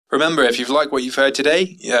Remember, if you've liked what you've heard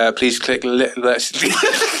today, please click click,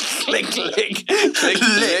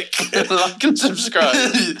 like and subscribe.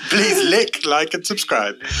 Please lick, like and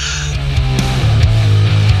subscribe.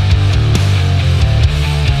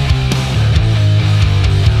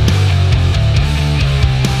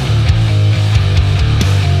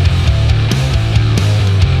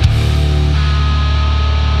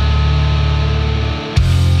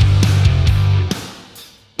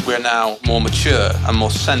 We're now more mature and more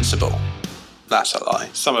sensible. That's a lie.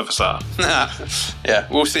 Some of us are. Yeah,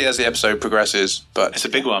 we'll see as the episode progresses, but It's a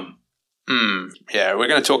big one. yeah, we're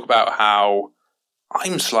going to talk about how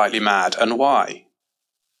I'm slightly mad and why.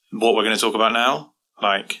 What we're going to talk about now,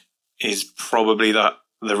 is probably the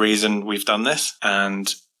reason we've done this,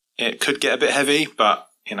 and it could get a bit heavy, but,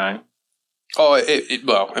 Oh,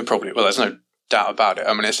 it probably will. There's no doubt about it.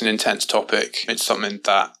 I mean, it's an intense topic. It's something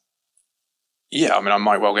that, I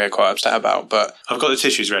might well get quite upset about, but I've got the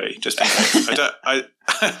tissues ready, just in case. And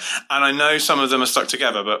I know some of them are stuck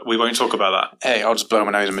together, but we won't talk about that. hey, I'll just blow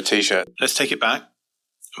my nose in my t-shirt. Let's take it back.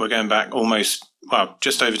 We're going back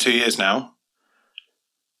just over 2 years now.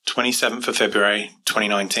 27th of February,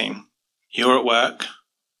 2019. You're at work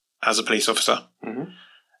as a police officer,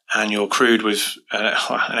 and you're crewed with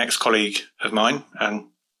an ex-colleague of mine and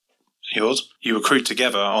yours. You were crewed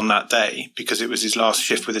together on that day because it was his last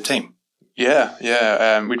shift with the team.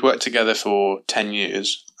 Yeah. We'd worked together for 10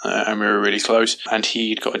 years and we were really close. And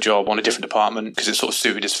he'd got a job on a different department because it sort of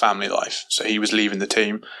suited his family life. So he was leaving the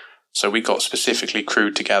team. So we got specifically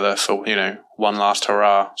crewed together for, one last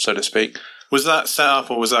hurrah, so to speak. Was that set up,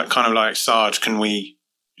 or was that kind of like, Sarge,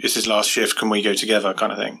 it's his last shift, can we go together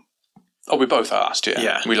kind of thing? Oh, we both asked, yeah.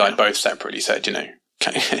 Yeah. We both separately said,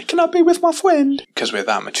 can I be with my friend? Because we're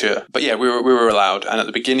that mature. But yeah, we were allowed. And at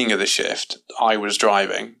the beginning of the shift, I was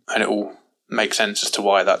driving, and it all makes sense as to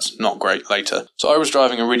why that's not great later. So I was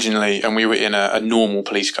driving originally, and we were in a normal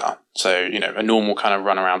police car. So, a normal kind of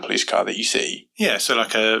run-around police car that you see. Yeah, so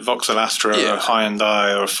like a Vauxhall Astra or a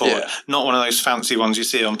Hyundai or a Ford. Yeah. Not one of those fancy ones you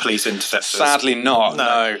see on police interceptors. Sadly not.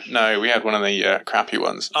 No. We had one of the crappy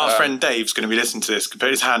ones. Our friend Dave's going to be listening to this. Can put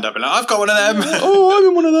his hand up and I've got one of them. Oh, I'm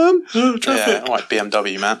in one of them. Oh, traffic. Yeah, like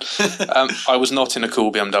BMW, man. I was not in a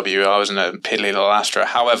cool BMW. I was in a piddly little Astra.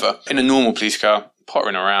 However, in a normal police car,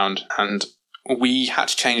 pottering around, and we had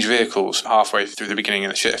to change vehicles halfway through the beginning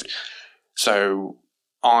of the shift. So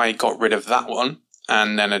I got rid of that one,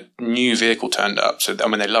 and then a new vehicle turned up. So,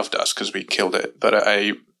 they loved us because we killed it, but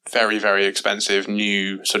a very, very expensive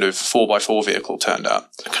new sort of 4x4 vehicle turned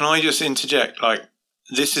up. Can I just interject?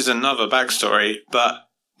 This is another backstory, but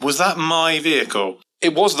was that my vehicle?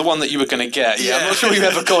 It was the one that you were going to get. Yeah, I'm not sure you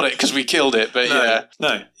ever got it because we killed it, but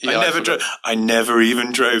No. I never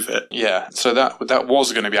even drove it. Yeah, so that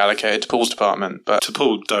was going to be allocated to Paul's department, but to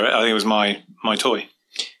Paul direct. I think it was my toy.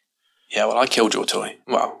 Yeah, well, I killed your toy.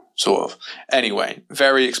 Well, sort of. Anyway,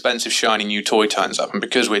 very expensive shiny new toy turns up, and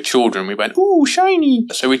because we're children, we went, ooh, shiny!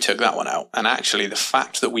 So we took that one out. And actually, the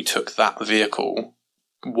fact that we took that vehicle,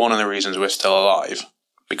 one of the reasons we're still alive,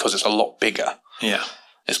 because it's a lot bigger. Yeah.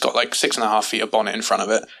 It's got 6.5 feet of bonnet in front of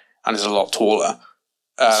it, and it's a lot taller.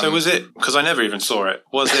 So was it, because I never even saw it,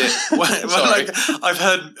 was it,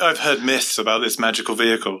 I've heard myths about this magical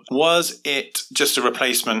vehicle. Was it just a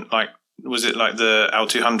replacement, was it like the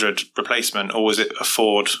L200 replacement, or was it a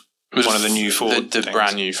Ford? It was one of the new Ford the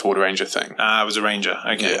brand new Ford Ranger thing. It was a Ranger,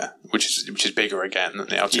 okay. Yeah, which is bigger again than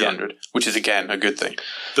the L200, which is again a good thing.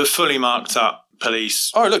 But fully marked up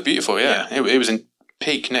police. Oh, it looked beautiful, yeah. It was in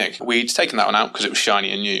peak nick. We'd taken that one out because it was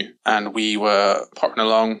shiny and new, and we were popping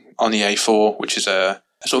along on the A4, which is a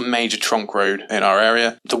sort of major trunk road in our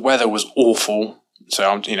area. The weather was awful.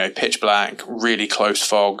 So, pitch black, really close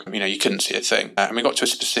fog, you couldn't see a thing. And we got to a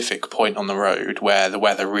specific point on the road where the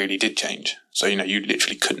weather really did change. So, you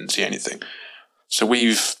literally couldn't see anything. So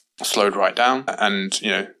we've slowed right down, and,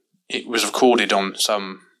 it was recorded on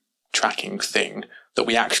some tracking thing that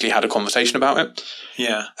we actually had a conversation about it.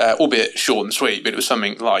 Yeah. Albeit short and sweet, but it was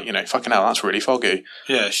something like, fucking hell, that's really foggy.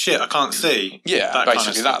 Yeah, shit, I can't see. Yeah,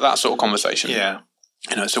 basically that sort of conversation. Yeah.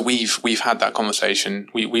 So we've had that conversation.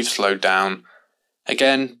 We've slowed down.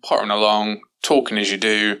 Again, pottering along, talking as you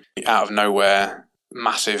do, out of nowhere,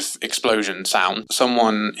 massive explosion sound.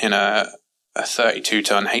 Someone in a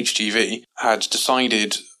 32-ton HGV had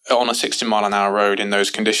decided on a 60-mile-an-hour road in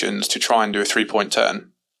those conditions to try and do a 3-point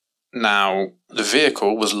turn. Now, the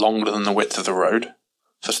vehicle was longer than the width of the road,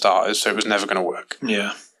 for starters, so it was never going to work.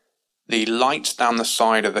 Yeah. The lights down the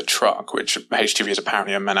side of the truck, which HGVs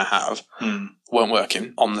apparently are meant to have, weren't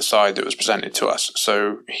working on the side that was presented to us.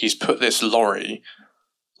 So he's put this lorry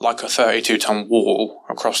like a 32-ton wall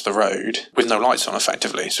across the road with no lights on,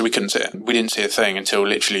 effectively. So we couldn't see it. We didn't see a thing until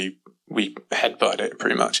literally we headbutted it,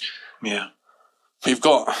 pretty much. Yeah. We've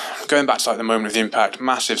got, going back to like the moment of the impact,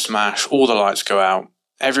 massive smash, all the lights go out.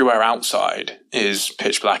 Everywhere outside is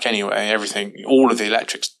pitch black anyway. Everything, all of the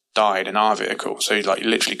electrics died in our vehicle. So you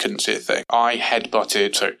literally couldn't see a thing. I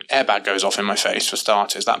headbutted, so airbag goes off in my face for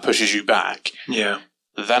starters. That pushes you back. Yeah.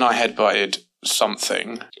 Then I headbutted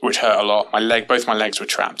something, which hurt a lot. Both my legs were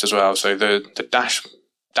trapped as well. So the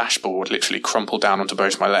dashboard literally crumpled down onto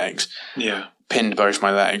both my legs. Yeah. Pinned both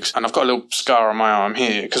my legs, and I've got a little scar on my arm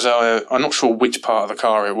here because I'm not sure which part of the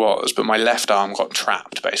car it was, but my left arm got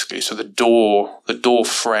trapped basically. So the door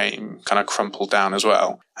frame kind of crumpled down as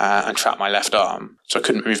well and trapped my left arm, so I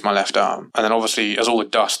couldn't move my left arm. And then obviously, as all the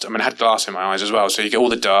dust, I had glass in my eyes as well, so you get all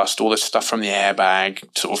the dust, all the stuff from the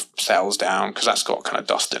airbag sort of settles down because that's got kind of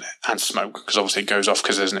dust in it, and smoke because obviously it goes off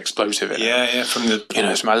because there's an explosive in it. Yeah, from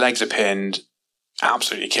the so my legs are pinned.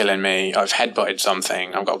 Absolutely killing me. I've headbutted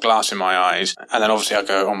something. I've got glass in my eyes. And then obviously I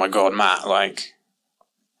go, oh my God, Matt, like,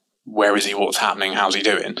 where is he? What's happening? How's he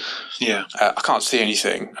doing? Yeah. I can't see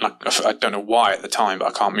anything. And I don't know why at the time, but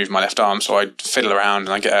I can't move my left arm. So I fiddle around and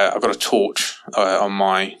I've got a torch on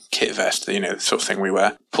my kit vest, the sort of thing we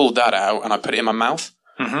wear. Pulled that out and I put it in my mouth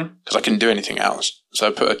because I couldn't do anything else. So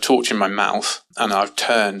I put a torch in my mouth and I've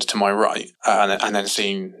turned to my right and then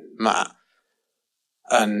seen Matt.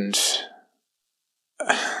 And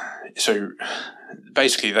so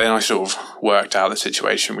basically then I sort of worked out the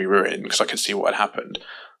situation we were in because I could see what had happened.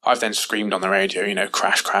 I've then screamed on the radio,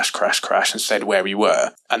 crash, crash, crash, crash, and said where we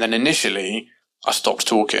were. And then initially I stopped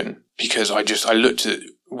talking because I looked at,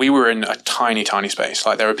 we were in a tiny, tiny space.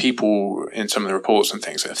 Like there are people in some of the reports and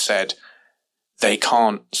things that have said they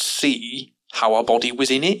can't see how our body was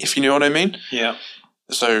in it, if you know what I mean. Yeah.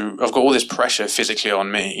 So I've got all this pressure physically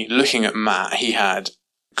on me. Looking at Matt, he had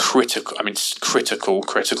critical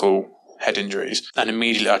head injuries, and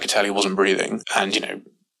immediately I could tell he wasn't breathing, and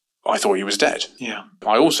I thought he was dead. Yeah.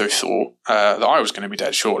 I also thought that I was going to be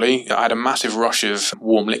dead shortly. I had a massive rush of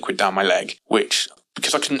warm liquid down my leg, which,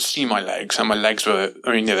 because I couldn't see my legs, and my legs were,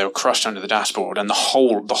 they were crushed under the dashboard, and the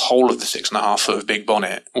whole of the 6.5 foot of big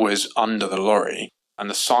bonnet was under the lorry, and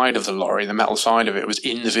the side of the lorry, the metal side of it, was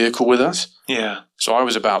in the vehicle with us. Yeah. So I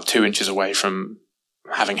was about 2 inches away from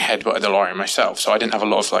having headbutted the lorry myself, so I didn't have a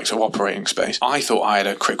lot of sort of operating space. I thought I had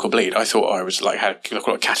a critical bleed. I thought I was had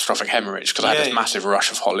a catastrophic hemorrhage because I had this massive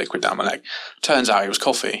rush of hot liquid down my leg. Turns out it was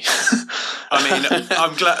coffee.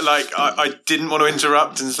 I'm glad. I didn't want to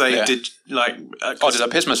interrupt and say, did I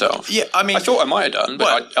piss myself? Yeah, I thought I might have done,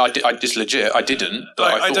 but I just legit I didn't.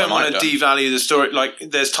 But I don't want to devalue the story.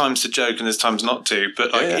 There's times to joke and there's times not to, but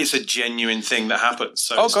it's a genuine thing that happens.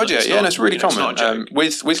 So it's really common.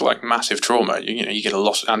 With massive trauma, you get a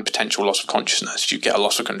loss and potential loss of consciousness. You get a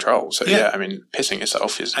loss of control. So pissing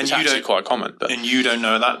yourself is actually quite common. But. And you don't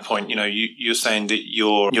know at that point. You're saying that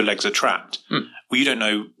your legs are trapped. Well, you don't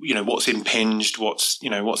know. What's impinged. What's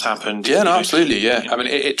happened. Yeah, no, absolutely. Yeah,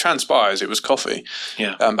 it transpires. It was coffee.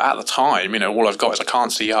 Yeah. But at the time, all I've got is I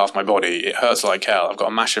can't see half my body. It hurts like hell. I've got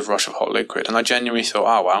a massive rush of hot liquid, and I genuinely thought,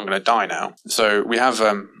 oh well, I'm going to die now. So we have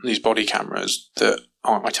these body cameras that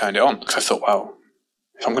I turned it on because I thought, well,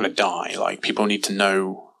 if I'm going to die, people need to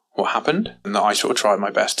know what happened. And I sort of tried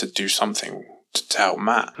my best to do something to help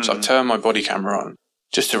Matt. Mm-hmm. So I turned my body camera on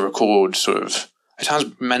just to record sort of, it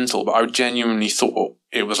sounds mental, but I genuinely thought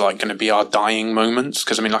it was going to be our dying moments.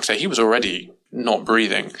 Because like I say, he was already not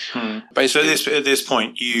breathing. Basically, so at this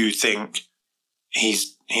point, you think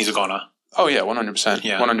he's a goner? Oh yeah, 100%.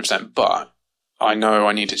 Yeah. 100%. But I know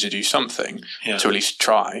I needed to do something to at least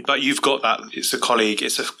try. But you've got that, it's a colleague,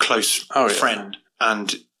 it's a close friend.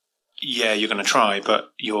 And you're going to try,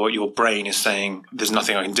 but your brain is saying, there's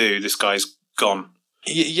nothing I can do. This guy's gone.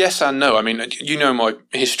 Yes and no. My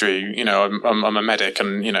history. I'm a medic,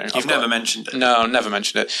 and You've never mentioned it. No, I've never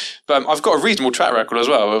mentioned it. But I've got a reasonable track record as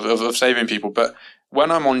well of saving people. But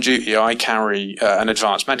when I'm on duty, I carry an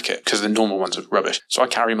advanced med kit because the normal ones are rubbish. So I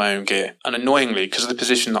carry my own gear. And annoyingly, because of the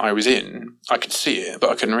position that I was in, I could see it,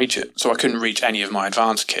 but I couldn't reach it. So I couldn't reach any of my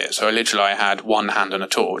advanced kit. So I had one hand and a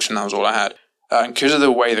torch, and that was all I had. And because of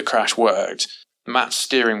the way the crash worked, Matt's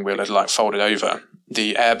steering wheel had folded over.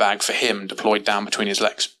 The airbag for him deployed down between his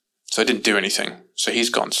legs. So it didn't do anything. So he's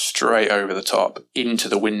gone straight over the top, into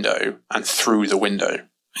the window, and through the window.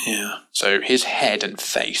 Yeah. So his head and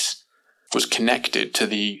face was connected to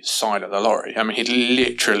the side of the lorry. He'd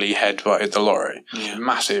literally headbutted the lorry. Yeah.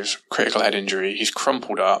 Massive critical head injury. He's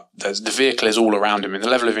crumpled up. The vehicle is all around him. And the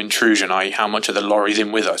level of intrusion, i.e. how much of the lorry's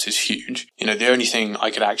in with us, is huge. The only thing I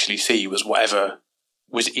could actually see was whatever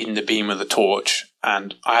was in the beam of the torch,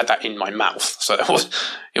 and I had that in my mouth, so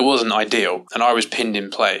it wasn't ideal. And I was pinned in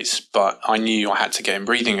place, but I knew I had to get him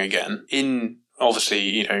breathing again.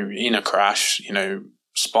 Obviously, in a crash,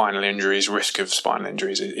 spinal injuries, risk of spinal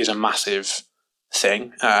injuries is a massive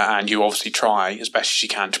thing, and you obviously try as best as you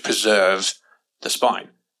can to preserve the spine.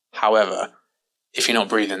 However, if you're not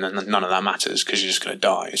breathing, then none of that matters because you're just going to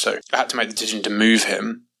die. So I had to make the decision to move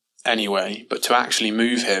him anyway, but to actually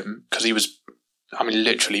move him, because he was,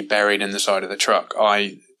 literally buried in the side of the truck,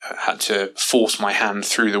 I had to force my hand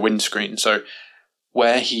through the windscreen. So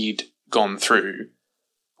where he'd gone through,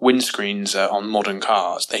 windscreens on modern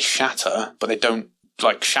cars, they shatter, but they don't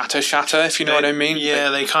shatter, if you know what I mean. Yeah,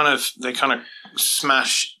 they kind of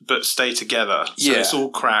smash but stay together. So it's all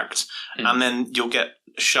cracked, and then you'll get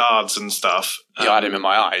shards and stuff. I had him in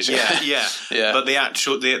my eyes. Yeah. But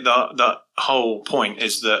the whole point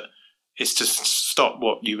is that it's to stop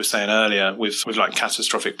what you were saying earlier with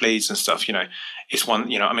catastrophic bleeds and stuff. It's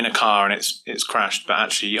one, I'm in a car and it's crashed, but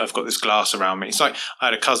actually I've got this glass around me. It's like I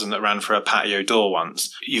had a cousin that ran for a patio door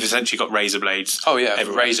once. You've essentially got razor blades. Oh yeah,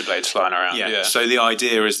 razor blades flying around. Yeah. So the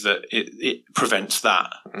idea is that it prevents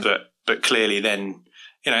that, but clearly then,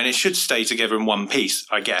 and it should stay together in one piece,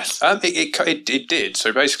 I guess. It did.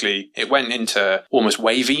 So basically it went into almost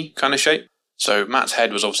wavy kind of shape. So Matt's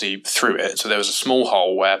head was obviously through it. So there was a small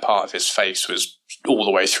hole where part of his face was all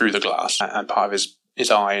the way through the glass, and part of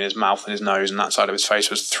his eye and his mouth and his nose and that side of his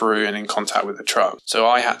face was through and in contact with the truck. So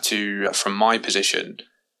I had to, from my position,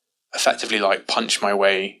 effectively punch my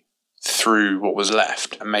way through what was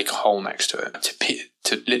left and make a hole next to it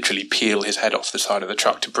to literally peel his head off the side of the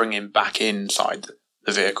truck to bring him back inside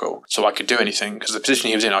the vehicle so I could do anything, because the position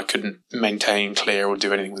he was in I couldn't maintain, clear or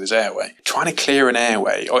do anything with his airway. Trying to clear an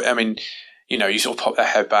airway, you sort of pop their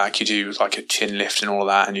head back, you do a chin lift and all of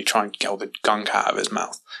that, and you try and get all the gunk out of his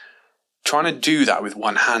mouth. Trying to do that with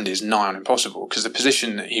one hand is nigh on impossible, because the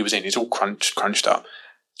position that he was in is all crunched up.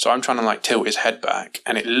 So I'm trying to tilt his head back,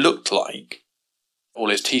 and it looked like all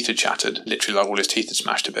his teeth had shattered, literally all his teeth had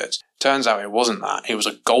smashed to bits. Turns out it wasn't that. It was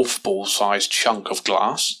a golf ball sized chunk of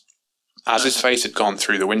glass. As his face had gone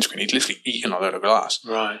through the windscreen, he'd literally eaten a load of glass.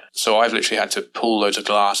 Right. So I've literally had to pull loads of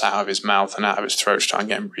glass out of his mouth and out of his throat to try and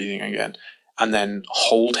get him breathing again, and then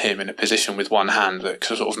hold him in a position with one hand that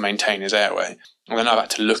could sort of maintain his airway. And then I've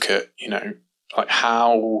had to look at,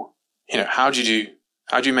 how do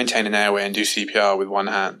you maintain an airway and do CPR with one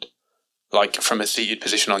hand? From a seated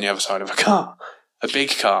position on the other side of a car. A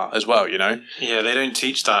big car as well, Yeah, they don't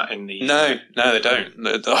teach that in the... No, they don't.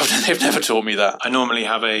 They've never taught me that. I normally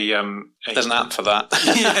have There's an app for that.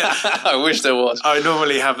 Yeah. I wish there was. I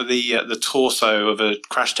normally have the torso of a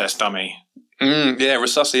crash test dummy.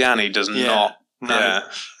 Resusciani does not. No. Yeah,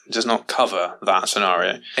 does not cover that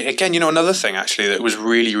scenario. Again, another thing actually that was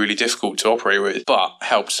really, really difficult to operate with, but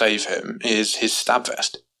helped save him, is his stab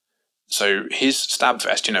vest. So his stab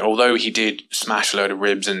vest, although he did smash a load of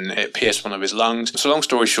ribs and it pierced one of his lungs. So long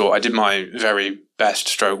story short, I did my very best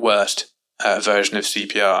stroke worst version of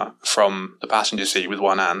CPR from the passenger seat with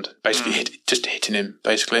one hand, basically hitting him,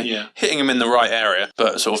 hitting him in the right area,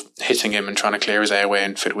 but sort of hitting him and trying to clear his airway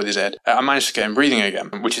and fiddle with his head. I managed to get him breathing again,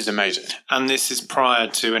 which is amazing. And this is prior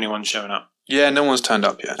to anyone showing up? Yeah, no one's turned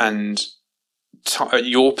up yet. And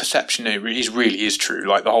your perception really is true.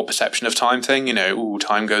 The whole perception of time thing,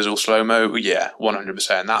 time goes all slow-mo. Yeah,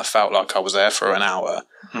 100%. That felt like I was there for an hour.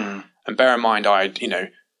 And bear in mind, I'd,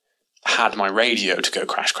 had my radio to go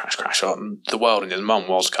crash, crash, crash on. The world and his mum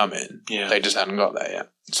was coming. Yeah. They just hadn't got there yet.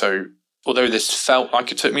 So although this felt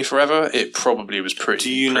like it took me forever, it probably was pretty.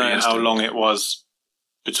 Do you know instant. How long it was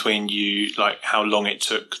between you, how long it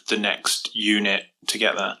took the next unit to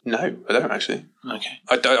get there? No, I don't actually. Okay.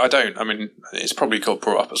 I don't. It's probably got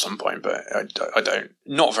brought up at some point, but I don't.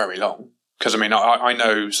 Not very long. Because, I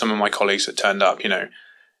know some of my colleagues that turned up,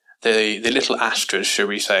 the little Astras, shall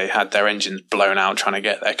we say, had their engines blown out trying to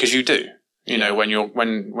get there. Because you do. When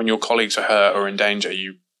your colleagues are hurt or in danger,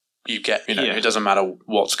 you get, it doesn't matter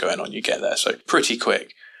what's going on, you get there. So pretty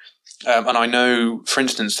quick. And I know, for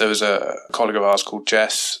instance, there was a colleague of ours called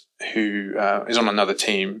Jess who is on another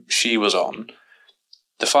team. She was on.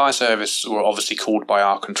 The fire service were obviously called by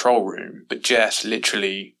our control room, but Jess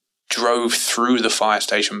literally drove through the fire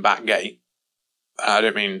station back gate. I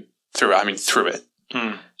don't mean through it, I mean through it.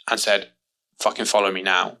 And said, fucking follow me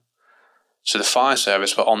now. So the fire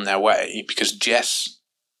service were on their way because Jess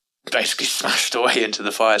basically smashed away into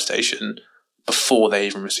the fire station before they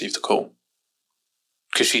even received the call.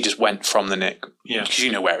 Because she just went from the nick. Yeah. Because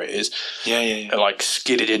you know where it is. Yeah. They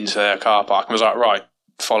skidded into their car park and was like, right,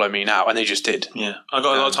 follow me now. And they just did. Yeah. I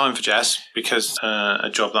got a lot of time for Jess because a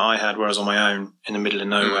job that I had where I was on my own in the middle of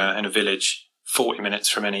nowhere in a village 40 minutes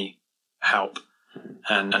from any help.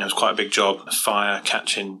 And it was quite a big job, fire,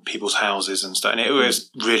 catching people's houses and stuff. And it was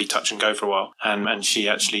really touch and go for a while. And she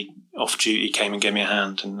actually, off duty, came and gave me a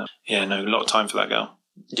hand. And a lot of time for that girl.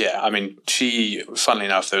 Yeah, I mean, she, funnily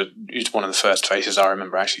enough, was one of the first faces I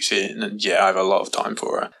remember actually seeing. And I have a lot of time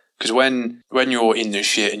for her. Because when you're in the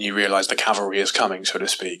shit and you realise the cavalry is coming, so to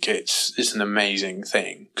speak, it's an amazing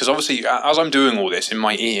thing. Because obviously, as I'm doing all this in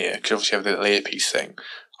my ear, because obviously I have the little earpiece thing,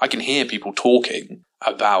 I can hear people talking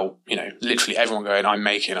about, literally everyone going,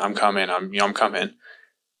 I'm coming.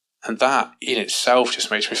 And that in itself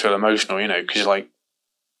just makes me feel emotional, because you're like,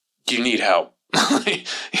 you need help.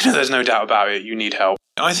 There's no doubt about it. You need help.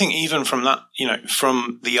 I think even from that,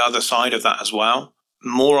 from the other side of that as well,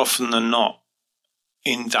 more often than not,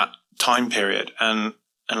 in that time period, and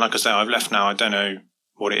like I say, I've left now, I don't know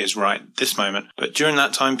what it is right this moment, but during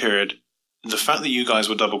that time period, the fact that you guys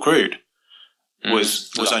were double crewed was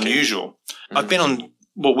unusual. I've been on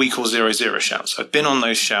what we call 0-0 shouts. I've been on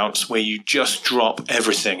those shouts where you just drop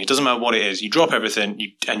everything. It doesn't matter what it is. You drop everything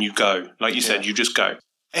and you go. Like you said, you just go.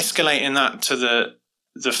 Escalating that to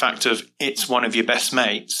the fact of it's one of your best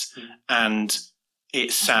mates and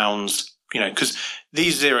it sounds, because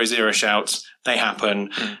these 0-0 shouts, they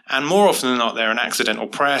happen, and more often than not, they're an accidental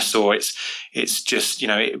press, or it's just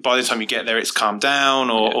by the time you get there, it's calmed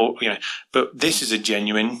down, or But this is a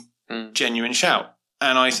genuine shout,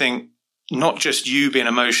 and I think not just you being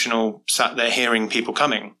emotional, sat there hearing people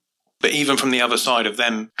coming, but even from the other side of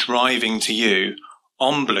them driving to you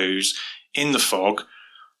on blues in the fog,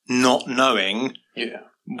 not knowing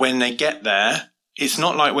when they get there. It's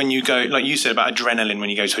not like when you go, like you said about adrenaline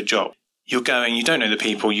when you go to a job. You're going, you don't know the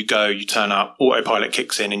people, you go, you turn up, autopilot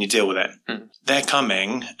kicks in and you deal with it. They're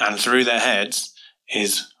coming, and through their heads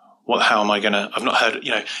is, how am I going to, I've not heard,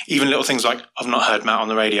 even little things like, I've not heard Matt on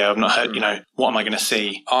the radio, I've not heard, what am I going to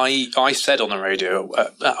see? I said on the radio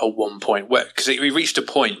at one point, because we reached a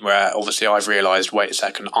point where obviously I've realised, wait a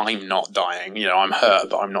second, I'm not dying, I'm hurt,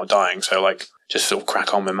 but I'm not dying, so just sort of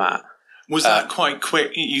crack on with Matt. Was that quite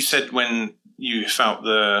quick? You said when you felt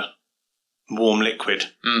the warm liquid,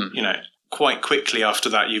 quite quickly after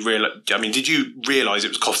that, you realized, did you realise it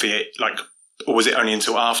was coffee, or was it only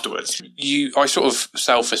until afterwards? I sort of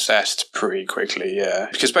self-assessed pretty quickly, yeah.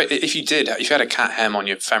 Because if you had a cat hem on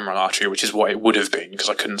your femoral artery, which is what it would have been because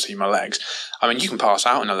I couldn't see my legs, you can pass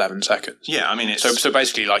out in 11 seconds. Yeah, it's... So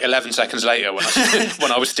basically, 11 seconds later, when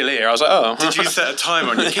I was still here, I was like, oh. Did you set a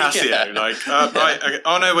timer on your Casio? Right, okay.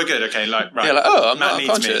 Oh, no, we're good, okay, right. Yeah, I'm not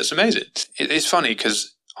unconscious, it's amazing. It's funny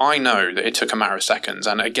because I know that it took a matter of seconds,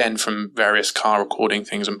 and again, from various car recording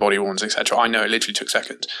things and body warns, etc., I know it literally took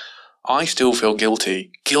seconds. I still feel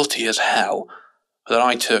guilty as hell, that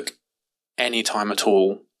I took any time at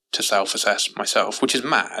all to self-assess myself, which is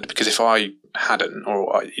mad, because if I hadn't,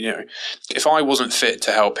 or, if I wasn't fit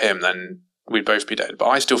to help him, then we'd both be dead. But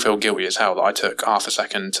I still feel guilty as hell that I took half a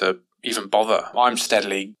second to even bother. I'm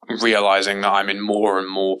steadily realising that I'm in more and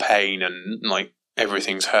more pain and,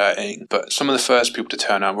 everything's hurting. But some of the first people to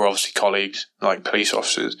turn up were obviously colleagues, like police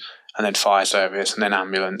officers, and then fire service, and then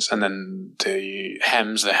ambulance, and then the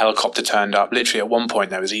HEMS, the helicopter turned up. Literally at one point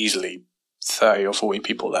there was easily 30 or 40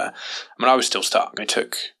 people there. I was still stuck. It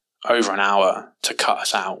took over an hour to cut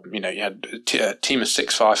us out. You had a team of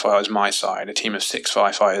 6 firefighters my side, a team of 6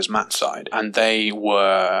 firefighters Matt's side, and they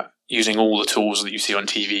were using all the tools that you see on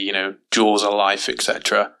TV, Jaws of Life,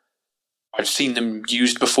 etc. I've seen them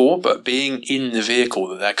used before, but being in the vehicle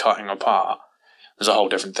that they're cutting apart is a whole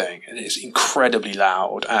different thing. And it's incredibly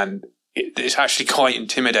loud, and it's actually quite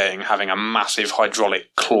intimidating having a massive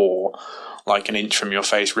hydraulic claw, an inch from your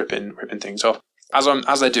face, ripping things off.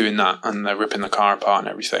 As they're doing that and they're ripping the car apart and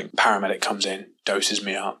everything, paramedic comes in, doses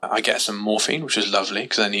me up. I get some morphine, which was lovely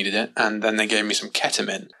because I needed it, and then they gave me some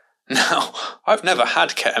ketamine. Now, I've never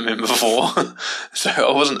had ketamine before, so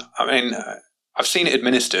I wasn't. I've seen it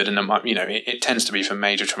administered, and it tends to be for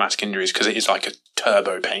major traumatic injuries because it is like a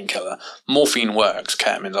turbo painkiller. Morphine works,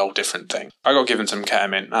 ketamine's a whole different thing. I got given some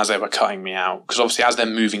ketamine as they were cutting me out because obviously as they're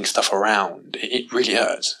moving stuff around, it really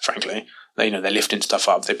hurts, frankly. They're lifting stuff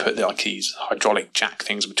up. They put these hydraulic jack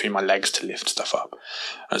things between my legs to lift stuff up.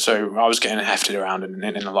 And so I was getting hefted around and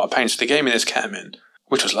in a lot of pain. So they gave me this ketamine,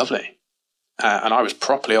 which was lovely. And I was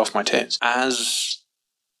properly off my tits. As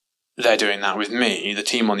they're doing that with me, the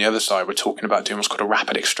team on the other side were talking about doing what's called a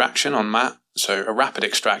rapid extraction on Matt. So a rapid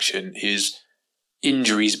extraction is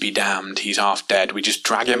injuries be damned, he's half dead, we just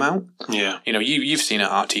drag him out. Yeah. You've seen at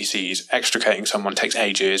RTCs, extricating someone takes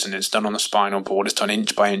ages and it's done on the spinal board, it's done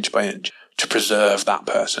inch by inch by inch to preserve that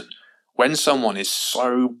person. When someone is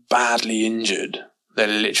so badly injured they're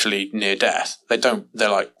literally near death. They're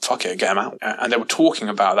like, fuck it, get him out. And they were talking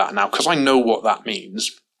about that now, because I know what that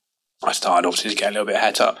means. I started obviously to get a little bit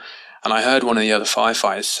het up. And I heard one of the other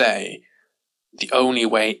firefighters say, the only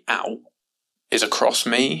way out is across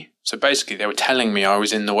me. So basically they were telling me I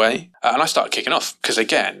was in the way. And I started kicking off, because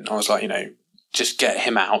again, I was like, just get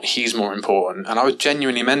him out. He's more important. And I was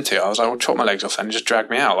genuinely meant it. I was like, well, chop my legs off and just drag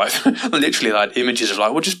me out. Like, literally, like, images of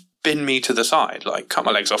like, well, just bin me to the side, like, cut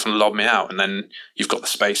my legs off and lob me out. And then you've got the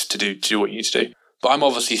space to do what you need to do. But I'm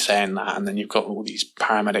obviously saying that. And then you've got all these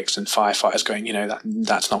paramedics and firefighters going,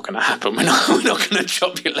 that's not going to happen. We're not going to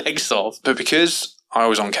chop your legs off. But because I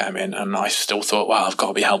was on ketamine and I still thought, well, I've got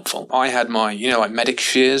to be helpful. I had my, like medic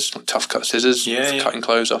shears, like tough cut scissors for cutting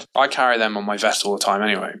clothes off. I carry them on my vest all the time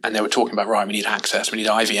anyway. And they were talking about, right, we need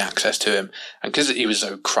IV access to him. And because he was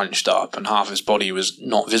so crunched up and half his body was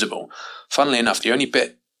not visible, funnily enough, the only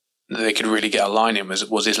bit that they could really get a line in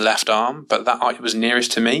was his left arm, but that was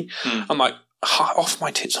nearest to me. I'm like, off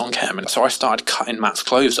my tits on ketamine. So I started cutting Matt's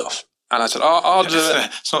clothes off. And I said, I'll do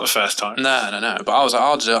it. It's not the first time. No. But I was like,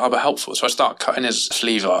 I'll do it. I'll be helpful. So I started cutting his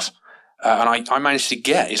sleeve off. And I managed to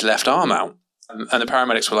get his left arm out. And the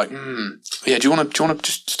paramedics were like, do you want to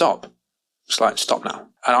just stop? It's like, stop now.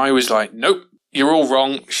 And I was like, nope, you're all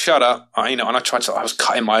wrong. Shut up. And I was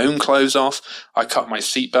cutting my own clothes off. I cut my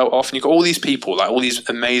seatbelt off. And you've got all these people, like all these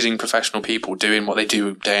amazing professional people doing what they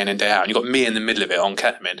do day in and day out. And you've got me in the middle of it on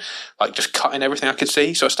ketamine, like just cutting everything I could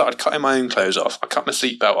see. So I started cutting my own clothes off. I cut my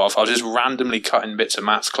seatbelt off. I was just randomly cutting bits of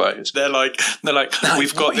Matt's clothes. They're like,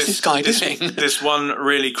 we've got this guy doing? This one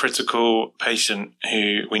really critical patient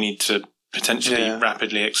who we need to potentially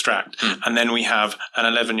rapidly extract. And then we have an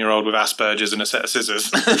 11-year-old with Asperger's and a set of scissors.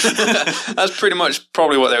 That's pretty much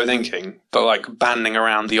probably what they were thinking. But like banding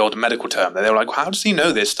around the odd medical term. They were like, how does he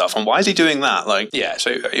know this stuff? And why is he doing that? Like,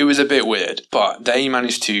 so it was a bit weird. But they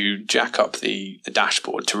managed to jack up the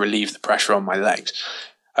dashboard to relieve the pressure on my legs.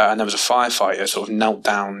 And there was a firefighter sort of knelt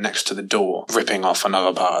down next to the door, ripping off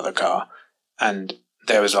another part of the car. And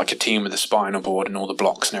there was like a team with a spinal board and all the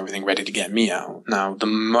blocks and everything ready to get me out. Now, the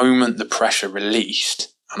moment the pressure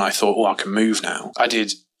released and I thought, I can move now, I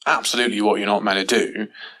did absolutely what you're not meant to do.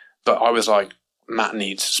 But I was like, Matt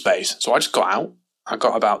needs space. So I just got out. I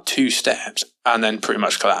got about 2 steps and then pretty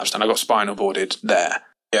much collapsed and I got spinal boarded there.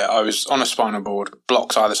 Yeah, I was on a spinal board,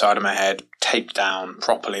 blocks either side of my head, taped down,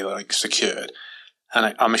 properly like secured.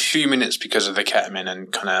 And I'm assuming it's because of the ketamine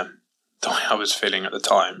and kind of the way I was feeling at the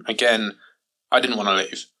time. Again, I didn't want to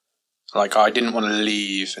leave. Like, I didn't want to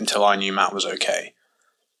leave until I knew Matt was okay.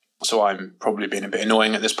 So I'm probably being a bit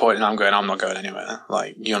annoying at this point, and I'm not going anywhere.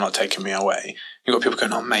 Like, you're not taking me away. You've got people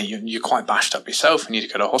going, oh, mate, you're quite bashed up yourself. You need to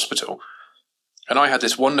go to hospital. And I had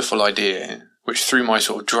this wonderful idea, which through my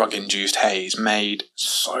sort of drug-induced haze made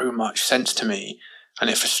so much sense to me, and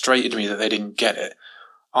it frustrated me that they didn't get it.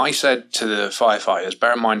 I said to the firefighters,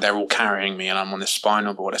 bear in mind they're all carrying me and I'm on this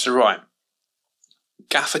spinal board. I said, right,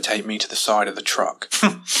 gaffer tape me to the side of the truck.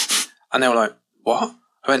 And they were like, what?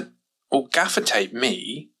 I went, well, gaffer tape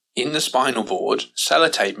me in the spinal board,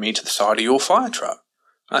 sellotape me to the side of your fire truck.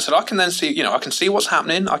 And I said, I can then see, I can see what's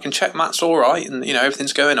happening. I can check Matt's all right and,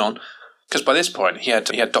 everything's going on. Because by this point, he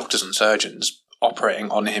had doctors and surgeons operating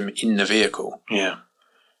on him in the vehicle. Yeah.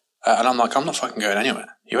 And I'm like, I'm not fucking going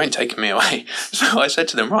anywhere. You ain't taking me away. So I said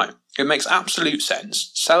to them, right, it makes absolute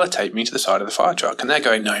sense. Sellotape me to the side of the fire truck. And they're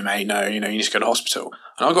going, no, mate, no, you need to go to hospital.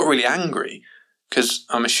 And I got really angry because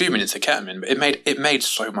I'm assuming it's the ketamine, but it made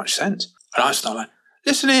so much sense. And I started like,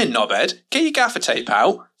 listen here, knobhead, get your gaffer tape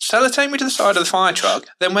out, sellotape me to the side of the fire truck.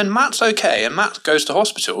 Then when Matt's okay and Matt goes to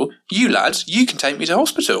hospital, you lads, you can take me to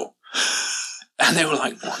hospital. And they were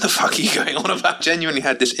like, what the fuck are you going on about? Genuinely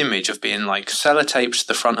had this image of being like sellotaped to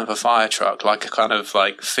the front of a fire truck, like a kind of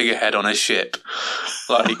like figurehead on a ship,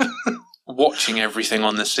 like watching everything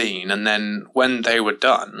on the scene. And then when they were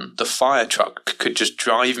done, the fire truck could just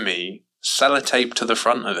drive me sellotaped to the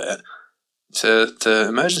front of it to the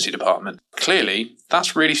emergency department. Clearly,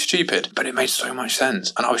 that's really stupid, but it made so much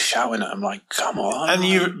sense. And I was shouting at them like, come on. And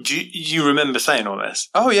you remember saying all this?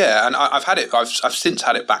 Oh, yeah. And I've had it. I've since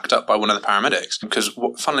had it backed up by one of the paramedics because,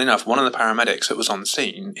 funnily enough, one of the paramedics that was on the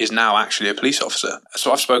scene is now actually a police officer.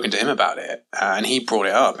 So I've spoken to him about it and he brought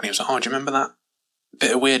it up and he was like, oh, do you remember that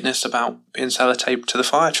bit of weirdness about being sellotaped to the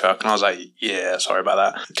fire truck? And I was like, yeah, sorry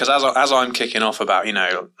about that. Because as I'm kicking off about,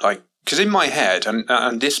 because in my head,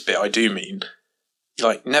 and this bit I do mean,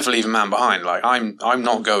 like, never leave a man behind. Like, I'm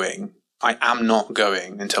not going. I am not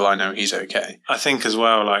going until I know he's okay. I think as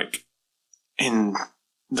well, like, in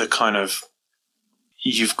the kind of,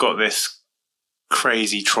 you've got this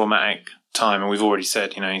crazy traumatic time, and we've already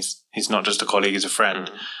said, he's not just a colleague, he's a friend.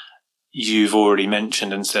 Mm. You've already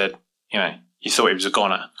mentioned and said, You thought he was a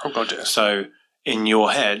goner. Oh, God, yeah. So in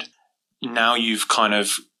your head, now you've kind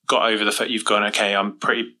of got over the fact you've gone, okay, I'm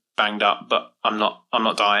pretty banged up, but I'm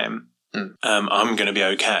not dying. I'm going to be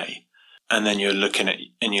okay. And then you're looking at,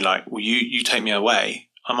 and you're like, well, you take me away,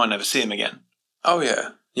 I might never see him again. Oh, yeah.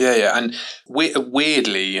 Yeah. And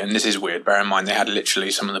weirdly, and this is weird, bear in mind, they had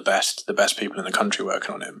literally some of the best people in the country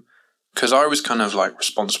working on him. Because I was kind of like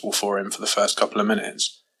responsible for him for the first couple of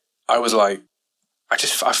minutes. I was like, I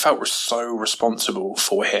felt so responsible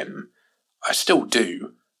for him. I still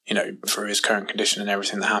do, for his current condition and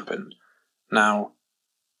everything that happened. Now,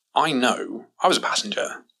 I know I was a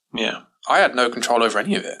passenger. Yeah. I had no control over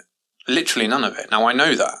any of it. Literally none of it. Now, I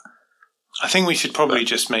know that. I think we should probably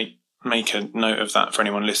just make a note of that for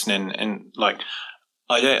anyone listening. And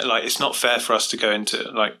it's not fair for us to go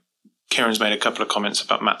into, Kieran's made a couple of comments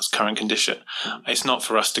about Matt's current condition. It's not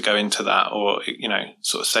for us to go into that or,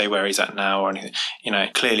 sort of say where he's at now or anything.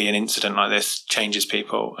 Clearly an incident like this changes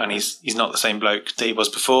people, and he's not the same bloke that he was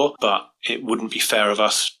before, but it wouldn't be fair of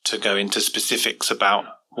us to go into specifics about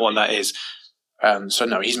what that is. So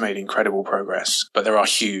no, he's made incredible progress, but there are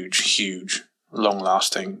huge,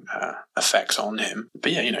 long-lasting effects on him.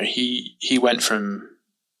 But yeah, he went from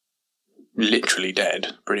literally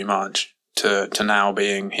dead, pretty much, to now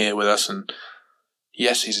being here with us. And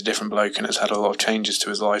yes, he's a different bloke and has had a lot of changes to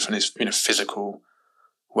his life and his physical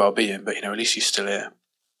well-being. But at least he's still here.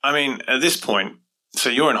 I mean, at this point, so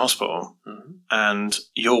you're in hospital and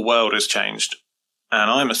your world has changed, and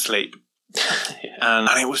I'm asleep. Yeah.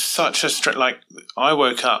 And it was such a I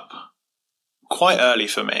woke up quite early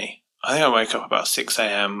for me. I think I woke up about 6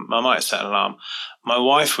 a.m. I might have set an alarm. My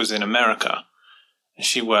wife was in America, and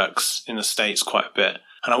she works in the States quite a bit.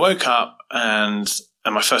 And I woke up, and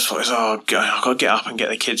my first thought was, I've got to get up and get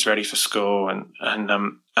the kids ready for school. And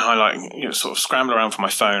I sort of scramble around for my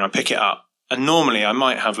phone. I pick it up, and normally I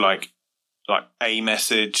might have like a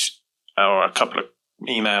message or a couple of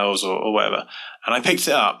emails or whatever. And I picked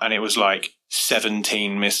it up, and it was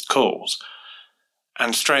 17 missed calls.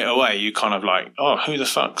 And straight away, you kind of who the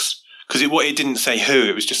fuck's? Because it didn't say who,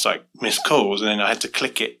 it was just missed calls. And then I had to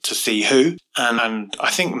click it to see who. And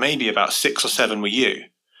I think maybe about 6 or 7 were you.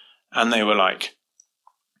 And they were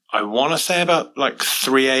I want to say about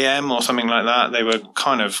 3 a.m. or something like that. They were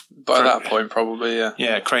kind of... By that point, probably, yeah.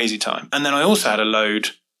 Yeah, crazy time. And then I also had a load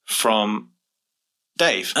from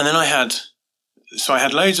Dave. And then I had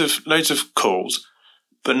loads of calls,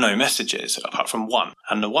 but no messages apart from one.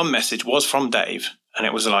 And the one message was from Dave, and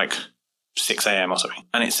it was 6 a.m. or something.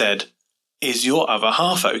 And it said, "Is your other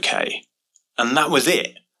half okay?" And that was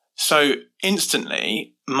it. So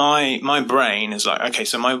instantly, my brain is okay,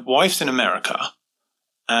 so my wife's in America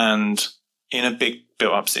and in a big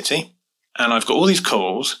built-up city, and I've got all these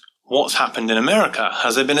calls. What's happened in America?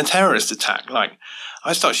 Has there been a terrorist attack?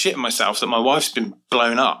 I start shitting myself that my wife's been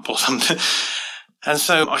blown up or something. And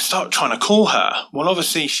so I start trying to call her. Well,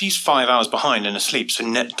 obviously, she's 5 hours behind and asleep, so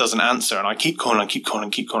Net doesn't answer. And I keep calling.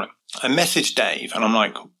 I message Dave, and I'm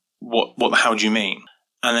like, what the hell do you mean?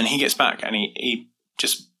 And then he gets back, and he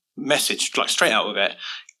just messaged, straight out with it.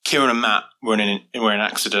 Kieran and Matt were in an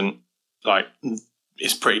accident.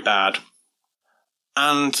 It's pretty bad.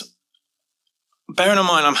 And bearing in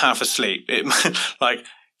mind I'm half asleep, it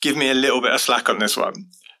give me a little bit of slack on this one.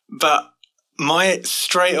 But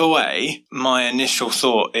straight away, my initial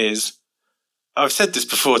thought is, I've said this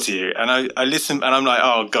before to you, and I listen, and I'm like,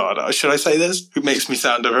 oh God, should I say this? It makes me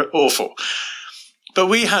sound awful. But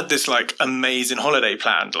we had this amazing holiday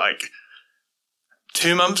planned,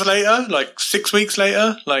 2 months later, 6 weeks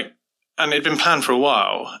later, and it'd been planned for a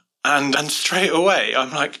while. And straight away,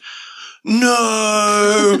 I'm like,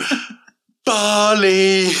 no,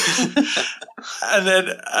 Bali. And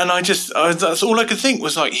that's all I could think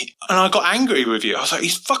was and I got angry with you. I was like,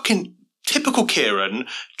 he's fucking typical Kieran.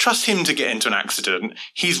 Trust him to get into an accident.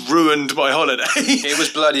 He's ruined my holiday. It was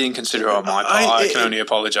bloody inconsiderate on my part. I can only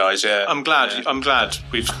apologise, yeah. I'm glad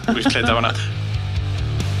we've cleared that one up.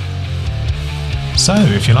 So,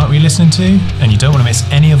 if you like what you're listening to and you don't want to miss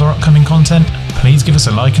any of our upcoming content, please give us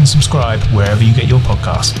a like and subscribe wherever you get your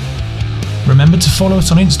podcast. Remember to follow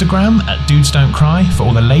us on Instagram at Dudes Don't Cry for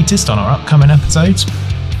all the latest on our upcoming episodes.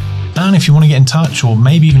 And if you want to get in touch or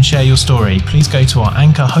maybe even share your story, please go to our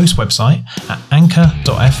Anchor host website at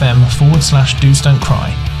anchor.fm/Dudes Don't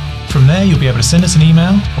Cry. From there, you'll be able to send us an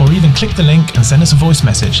email or even click the link and send us a voice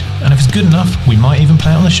message. And if it's good enough, we might even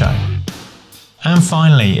play it on the show. And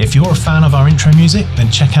finally, if you're a fan of our intro music, then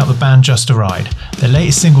check out the band Just a Ride. Their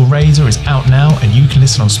latest single, Razor, is out now and you can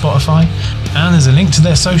listen on Spotify. And there's a link to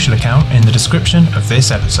their social account in the description of this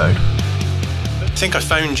episode. think I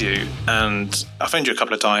phoned you a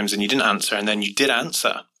couple of times and you didn't answer, and then you did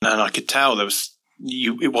answer. And I could tell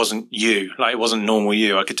it wasn't you. Like, it wasn't normal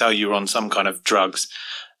you. I could tell you were on some kind of drugs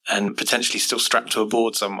and potentially still strapped to a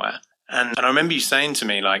board somewhere. And I remember you saying to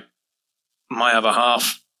me, like, my other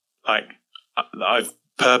half, like, I've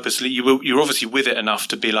purposely, you're obviously with it enough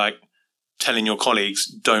to be like telling your colleagues,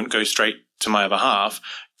 don't go straight to my other half,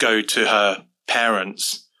 go to her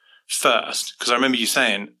parents first. Because I remember you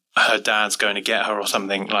saying her dad's going to get her or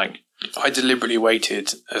something. Like, I deliberately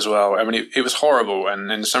waited as well. I mean, it was horrible.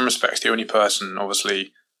 And in some respects, the only person,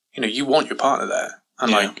 obviously, you want your partner there.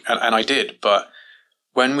 And and I did. But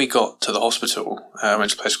when we got to the hospital, I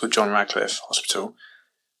went to a place called John Radcliffe Hospital.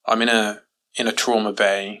 I'm in a trauma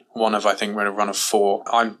bay, one of, I think we're in a run of 4.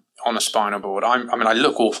 I'm on a spinal board. I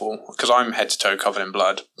look awful because I'm head to toe covered in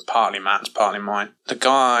blood, partly Matt's, partly mine. The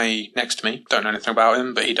guy next to me, don't know anything about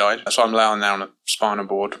him, but he died. So I'm lying there on a spinal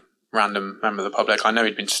board, random member of the public. I know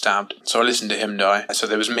he'd been stabbed. So I listened to him die. So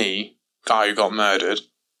there was me, guy who got murdered,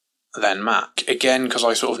 then Matt. Again, because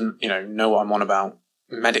I sort of, know what I'm on about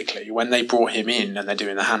medically. When they brought him in and they're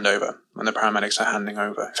doing the handover, when the paramedics are handing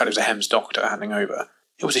over, in fact, it was a HEMS doctor handing over,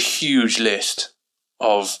 it was a huge list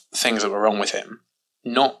of things that were wrong with him.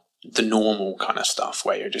 Not the normal kind of stuff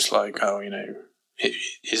where you're just like,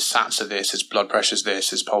 his SATs are this, his blood pressure's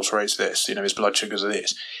this, his pulse rate's this, his blood sugars are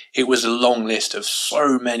this. It was a long list of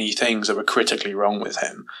so many things that were critically wrong with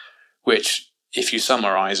him, which, if you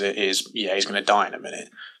summarize it, is, he's going to die in a minute.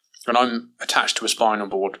 And I'm attached to a spinal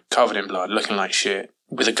board, covered in blood, looking like shit,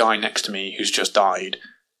 with a guy next to me who's just died,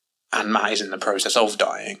 and Matt is in the process of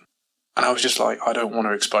dying. And I was just like, I don't want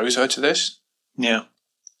to expose her to this. Yeah.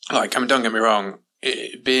 Like, don't get me wrong,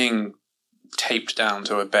 being taped down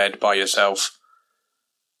to a bed by yourself,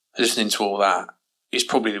 listening to all that, is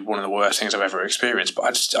probably one of the worst things I've ever experienced. But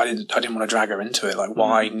I didn't want to drag her into it. Like,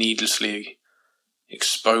 why needlessly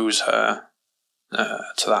expose her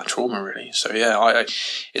to that trauma, really? So yeah,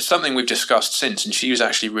 it's something we've discussed since, and she was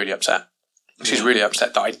actually really upset. She's really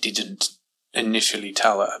upset that I didn't initially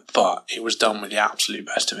tell her, but it was done with the absolute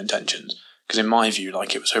best of intentions. Because in my view,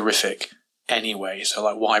 like, it was horrific anyway. So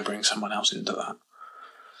like, why bring someone else into that?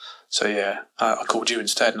 So yeah, I called you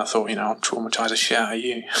instead, and I thought, I'll traumatise the shit out of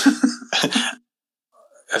you.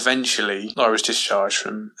 Eventually, I was discharged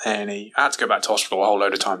from A&E. I had to go back to hospital a whole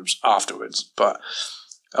load of times afterwards, but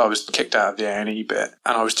I was kicked out of the A&E bit,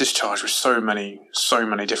 and I was discharged with so many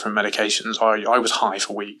different medications. I was high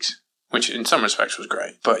for weeks, which in some respects was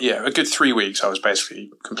great. But yeah, a good 3 weeks I was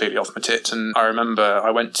basically completely off my tits. And I remember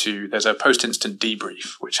there's a post-incident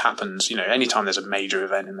debrief, which happens, anytime there's a major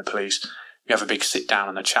event in the police, we have a big sit down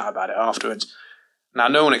and a chat about it afterwards. Now,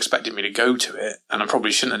 no one expected me to go to it, and I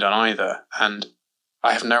probably shouldn't have done either. And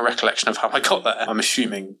I have no recollection of how I got there. I'm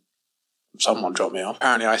assuming someone dropped me off.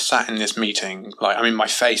 Apparently I sat in this meeting, my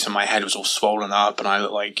face and my head was all swollen up, and I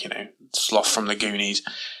looked like, Sloth from the Goonies.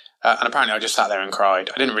 And apparently I just sat there and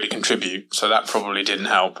cried. I didn't really contribute, so that probably didn't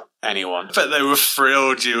help anyone. But they were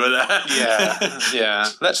thrilled you were there. Yeah.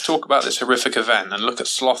 Let's talk about this horrific event and look at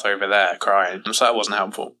Sloth over there crying. So that wasn't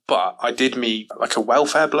helpful. But I did meet like a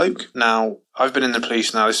welfare bloke. Now, I've been in the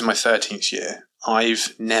police now, this is my 13th year.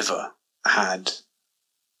 I've never had,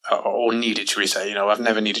 or needed, should we say, I've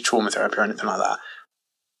never needed trauma therapy or anything like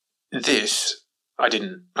that. This, I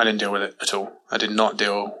didn't deal with it at all. I did not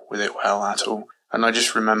deal with it well at all. And I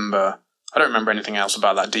just remember, I don't remember anything else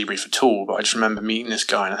about that debrief at all, but I just remember meeting this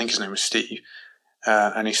guy, and I think his name was Steve,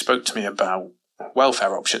 and he spoke to me about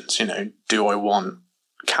welfare options, do I want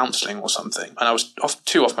counselling or something? And I was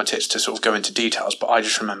too off my tits to sort of go into details, but I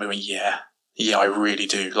just remember going, yeah, I really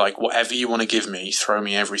do. Like, whatever you want to give me, throw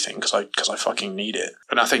me everything, because I fucking need it.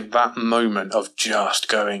 And I think that moment of just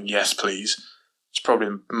going, yes, please, it's probably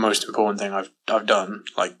the most important thing I've done,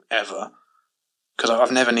 like, ever. Because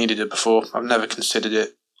I've never needed it before. I've never considered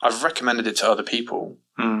it. I've recommended it to other people.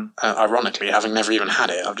 Ironically, having never even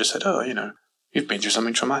had it, I've just said, you've been through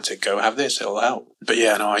something traumatic. Go have this. It'll help. But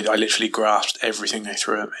yeah, no, I literally grasped everything they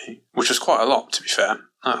threw at me, which was quite a lot, to be fair.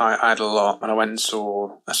 I had a lot. And I went and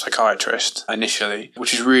saw a psychiatrist initially,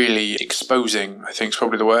 which is really exposing, I think is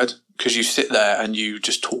probably the word. Because you sit there and you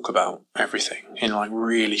just talk about everything in like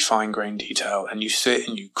really fine-grained detail. And you sit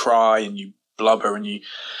and you cry and you blubber and you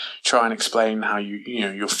try and explain how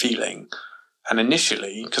you're feeling. And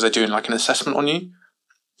initially, because they're doing like an assessment on you,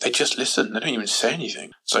 they just listen. They don't even say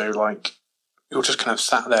anything. So like, you're just kind of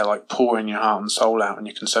sat there like pouring your heart and soul out and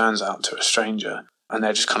your concerns out to a stranger, and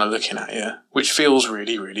they're just kind of looking at you, which feels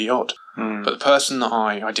really, really odd. But the person that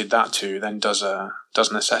I did that to then does an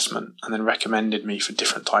assessment and then recommended me for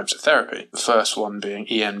different types of therapy. The first one being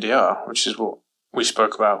EMDR, which is what we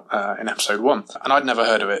spoke about in episode 1. And I'd never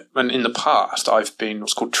heard of it. And in the past, I've been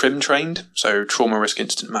what's called TRIM trained, so Trauma Risk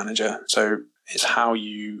Incident Manager. So it's how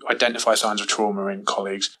you identify signs of trauma in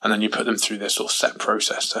colleagues, and then you put them through this sort of set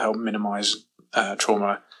process to help minimise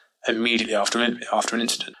trauma immediately after an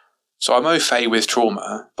incident. So I'm au fait with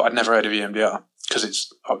trauma, but I'd never heard of EMDR because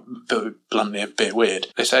it's bluntly a bit weird.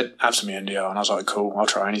 They said, have some EMDR, and I was like, cool, I'll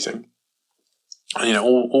try anything. And,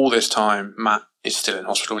 all this time, Matt is still in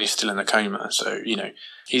hospital, he's still in a coma, so,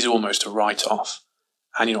 he's almost a write-off.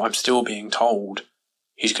 And, I'm still being told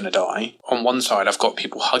he's going to die. On one side, I've got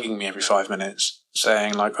people hugging me every 5 minutes,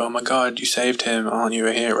 saying like, oh my God, you saved him, aren't you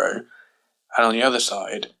a hero? And on the other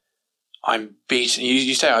side, I'm beating,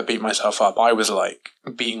 you say I beat myself up. I was like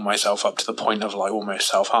beating myself up to the point of like almost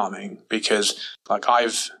self-harming because like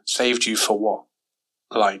I've saved you for what?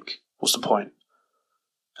 Like, what's the point?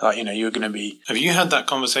 Like, you're going to be... Have you had that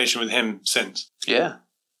conversation with him since? Yeah.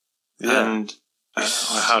 And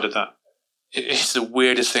how did that? It's the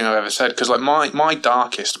weirdest thing I've ever said because like my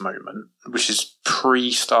darkest moment, which is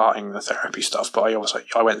pre-starting the therapy stuff, but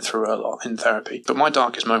I went through a lot in therapy, but my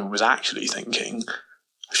darkest moment was actually thinking,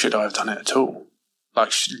 should I have done it at all?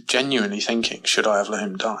 Like, genuinely thinking, should I have let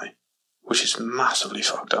him die? Which is massively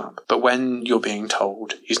fucked up. But when you're being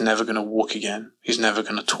told he's never going to walk again, he's never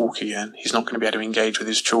going to talk again, he's not going to be able to engage with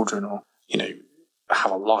his children or,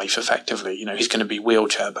 have a life effectively, he's going to be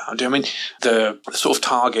wheelchair bound. The sort of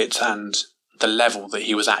targets and the level that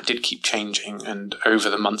he was at did keep changing and over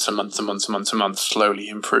the months slowly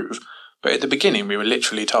improve. But at the beginning, we were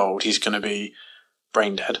literally told he's going to be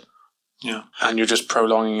brain dead. Yeah. And you're just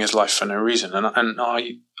prolonging his life for no reason. And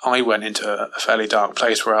I went into a fairly dark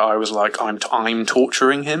place where I was like, I'm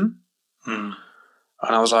torturing him. Hmm.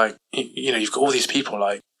 And I was like, you've got all these people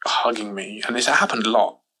like hugging me. And this happened a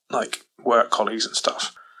lot, like work colleagues and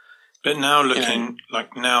stuff. But now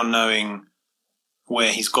now knowing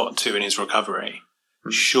where he's got to in his recovery,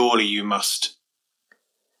 surely that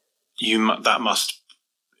must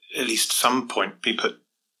at least some point be put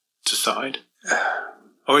to side.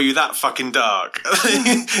 Or are you that fucking dark?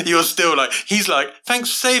 You're still like, he's like,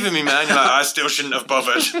 thanks for saving me, man. You're like, I still shouldn't have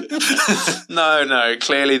bothered. No,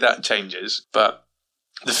 clearly that changes. But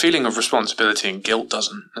the feeling of responsibility and guilt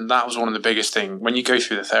doesn't. And that was one of the biggest things when you go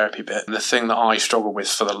through the therapy bit. The thing that I struggle with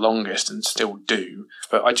for the longest and still do.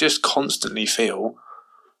 But I just constantly feel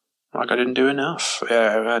like I didn't do enough.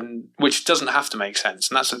 And which doesn't have to make sense.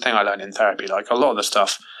 And that's the thing I learned in therapy. Like a lot of the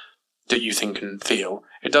stuff that you think and feel,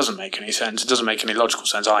 it doesn't make any sense. It doesn't make any logical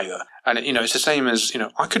sense either. And, it's the same as,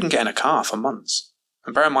 I couldn't get in a car for months.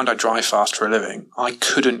 And bear in mind, I drive fast for a living. I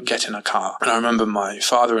couldn't get in a car. And I remember my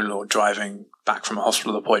father-in-law driving back from a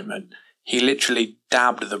hospital appointment. He literally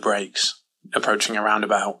dabbed the brakes, approaching a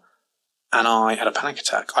roundabout. And I had a panic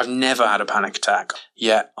attack. I've never had a panic attack.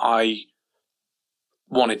 Yet I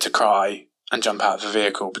wanted to cry and jump out of the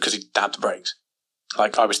vehicle because he dabbed the brakes.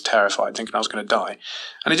 Like, I was terrified, thinking I was going to die.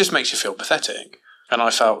 And it just makes you feel pathetic. And I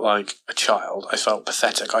felt like a child. I felt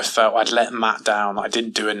pathetic. I felt I'd let Matt down. I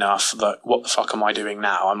didn't do enough. Like, what the fuck am I doing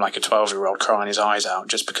now? I'm like a 12-year-old crying his eyes out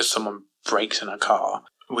just because someone breaks in a car.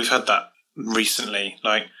 We've had that recently.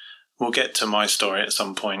 Like, we'll get to my story at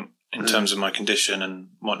some point in terms of my condition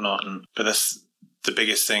and whatnot. But that's the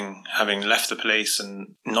biggest thing, having left the police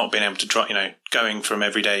and not being able to drive, going from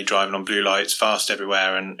every day driving on blue lights, fast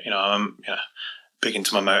everywhere. And, I'm, big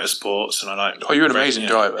into my motorsports, and I like... Oh, you're an amazing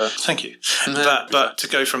driver. Thank you. But to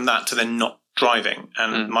go from that to then not driving,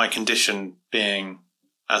 and my condition being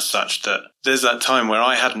as such that there's that time where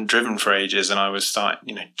I hadn't driven for ages and I was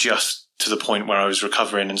starting, just to the point where I was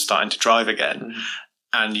recovering and starting to drive again.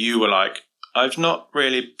 And you were like, I've not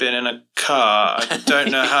really been in a car. I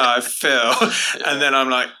don't know how I feel. And then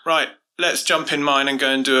I'm like, right, let's jump in mine and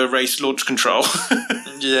go and do a race launch control.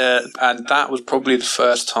 Yeah, and that was probably the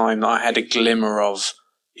first time that I had a glimmer of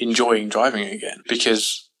enjoying driving again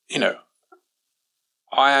because,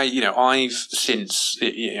 I've since,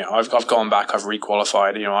 I've gone back, I've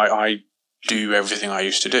requalified, I do everything I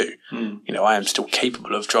used to do. I am still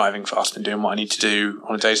capable of driving fast and doing what I need to do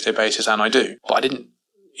on a day-to-day basis, and I do. But I didn't,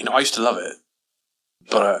 I used to love it.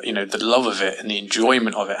 But, the love of it and the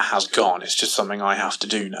enjoyment of it has gone. It's just something I have to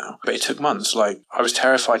do now. But it took months. Like, I was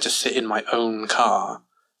terrified to sit in my own car.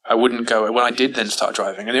 I wouldn't go. When I did then start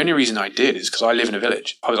driving, and the only reason I did is because I live in a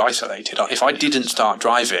village. I was isolated. If I didn't start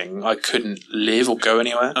driving, I couldn't live or go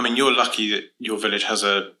anywhere. I mean, you're lucky that your village has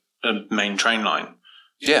a main train line.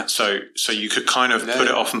 Yeah. So you could kind of put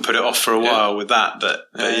it off for a while with that. But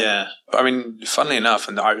yeah. But I mean, funnily enough,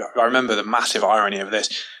 and I remember the massive irony of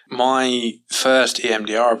this. My first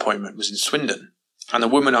EMDR appointment was in Swindon, and the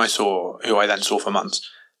woman I saw, who I then saw for months,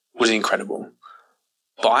 was incredible.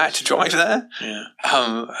 but I had to drive there. Yeah.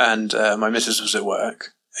 And my missus was at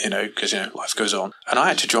work, because, life goes on. And I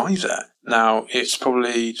had to drive there. Now, it's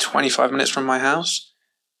probably 25 minutes from my house.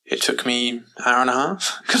 It took me an hour and a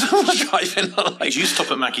half because I was driving Did you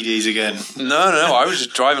stop at Mackie D's again? No, I was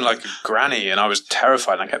just driving like a granny and I was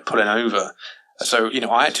terrified and I kept pulling over. So,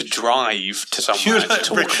 I had to drive to somewhere to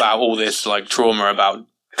talk about all this like trauma about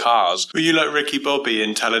cars. Were you like Ricky Bobby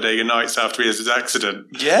in Talladega Nights after he has his accident?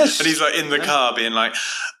 Yes. And he's like in the car being like,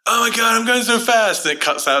 oh my God, I'm going so fast. And it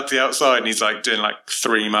cuts out to the outside and he's like doing like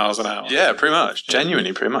 3 miles an hour. Yeah, pretty much.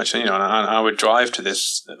 Genuinely, pretty much. And, I would drive to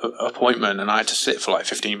this appointment and I had to sit for like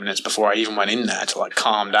 15 minutes before I even went in there to like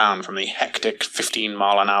calm down from the hectic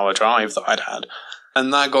 15-mile-an-hour drive that I'd had.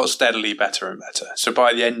 And that got steadily better and better. So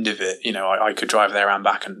by the end of it, I could drive there and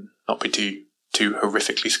back and not be too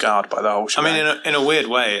horrifically scarred by the whole shebang. I mean, in a weird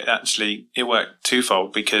way, it worked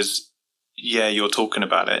twofold because, yeah, you're talking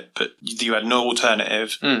about it, but you had no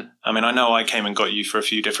alternative. I mean, I know I came and got you for a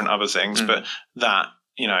few different other things, but that,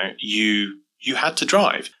 you had to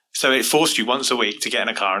drive. So it forced you once a week to get in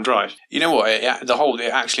a car and drive. You know what?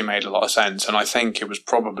 It actually made a lot of sense. And I think it was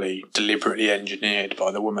probably deliberately engineered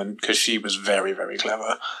by the woman because she was very, very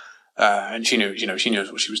clever. And she knew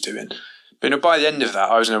what she was doing. But by the end of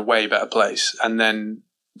that, I was in a way better place. And then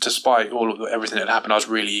despite everything that happened, I was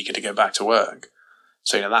really eager to get back to work.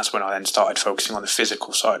 So, that's when I then started focusing on the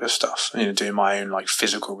physical side of stuff, doing my own like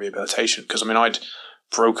physical rehabilitation. Because I'd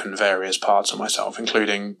broken various parts of myself,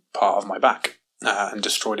 including part of my back. And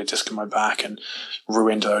destroyed a disc in my back and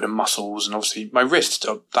ruined a load of muscles. And obviously my wrist,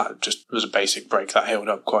 that just was a basic break. That healed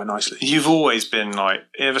up quite nicely. You've always been like,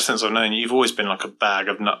 ever since I've known you, you've always been like a bag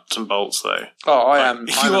of nuts and bolts though. Oh, I'm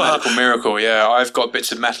a medical miracle, yeah. I've got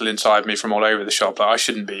bits of metal inside me from all over the shop. Like, I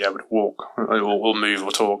shouldn't be able to walk or move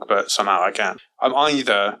or talk, but somehow I can. I'm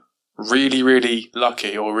either really, really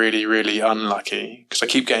lucky or really, really unlucky because I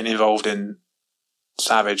keep getting involved in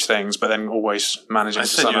savage things, but then always managing to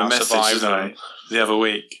somehow survive them. The other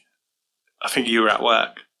week, I think you were at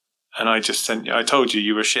work, and I told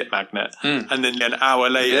you were a shit magnet, and then an hour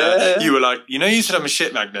later, you were like, you said I'm a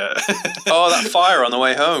shit magnet. Oh, that fire on the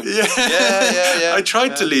way home. Yeah. I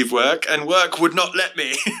tried to leave work, and work would not let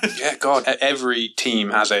me. Yeah, God, every team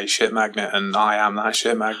has a shit magnet, and I am that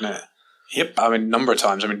shit magnet. Yep. I mean, a number of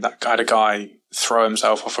times. I mean, I had a guy throw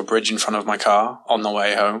himself off a bridge in front of my car on the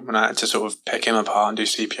way home, and I had to sort of pick him apart and do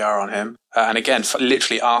CPR on him. And again,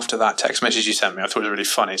 literally after that text message you sent me, I thought it was really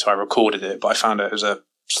funny, so I recorded it, but I found it was a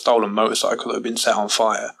stolen motorcycle that had been set on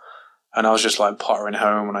fire. And I was just like pottering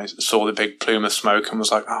home and I saw the big plume of smoke and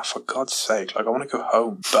was like, oh, for God's sake, like I want to go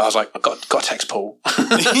home. But I was like, I got to text Paul.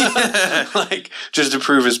 Like, just to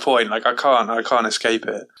prove his point. Like, I can't escape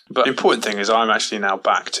it. But the important thing is I'm actually now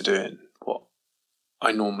back to doing what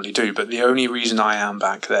I normally do. But the only reason I am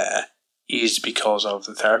back there is because of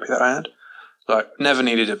the therapy that I had. Like, never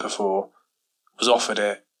needed it before, was offered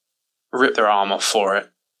it, ripped their arm off for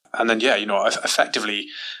it. And then, effectively,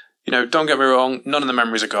 don't get me wrong, none of the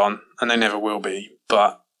memories are gone, and they never will be,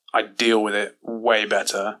 but I deal with it way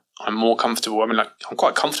better. I'm more comfortable. I mean, like, I'm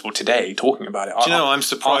quite comfortable today talking about it. Do I'm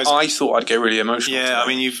surprised. I thought I'd get really emotional. Yeah, today. I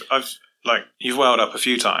mean, you've welled up a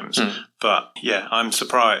few times, but yeah, I'm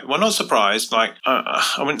surprised. Well, not surprised. Like,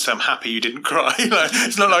 I wouldn't say I'm happy you didn't cry. Like,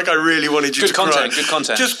 it's not like I really wanted you to cry. Good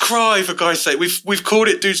content. Just cry, for God's sake. We've called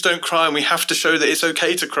it Dudes Don't Cry, and we have to show that it's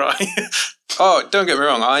okay to cry. Oh, don't get me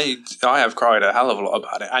wrong. I have cried a hell of a lot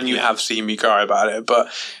about it, and you have seen me cry about it.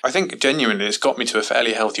 But I think genuinely it's got me to a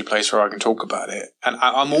fairly healthy place where I can talk about it. And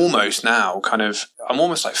I'm almost now I'm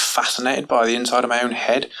almost like fascinated by the inside of my own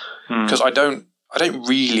head because I don't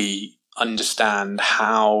really understand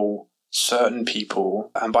how certain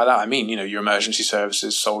people, and by that I mean, your emergency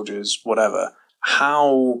services, soldiers, whatever,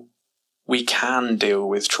 how we can deal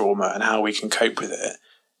with trauma and how we can cope with it.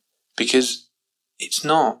 Because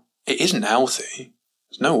it isn't healthy.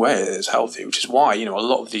 There's no way it is healthy, which is why, a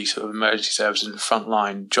lot of these sort of emergency services and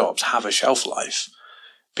frontline jobs have a shelf life.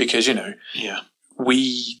 Because,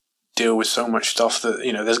 we deal with so much stuff that,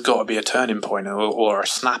 there's got to be a turning point or a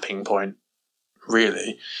snapping point,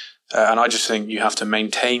 really. And I just think you have to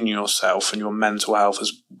maintain yourself and your mental health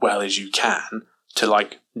as well as you can to,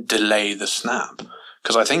 like, delay the snap.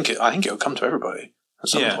 Because I think it'll come to everybody at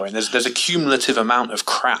some point. There's a cumulative amount of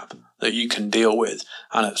crap that you can deal with,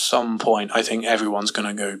 and at some point I think everyone's going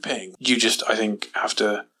to go ping. You just, I think, have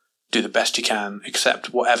to do the best you can,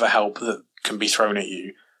 accept whatever help that can be thrown at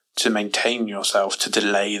you to maintain yourself, to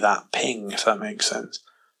delay that ping, if that makes sense.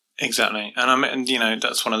 Exactly. And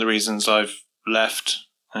that's one of the reasons I've left.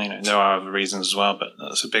 There are other reasons as well, but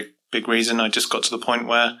that's a big reason. I just got to the point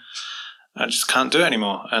where I just can't do it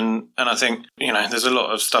anymore. And I think, there's a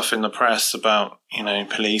lot of stuff in the press about,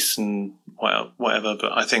 police and whatever.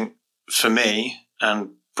 But I think for me,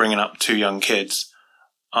 and bringing up 2 young kids,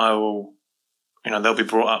 I will, they'll be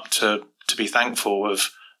brought up to be thankful of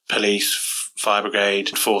police, fire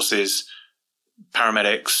brigade, forces,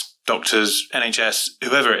 paramedics, doctors, NHS,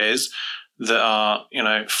 whoever it is that are,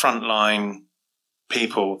 frontline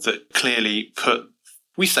people that clearly put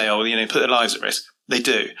their lives at risk. They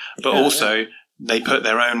do, but also they put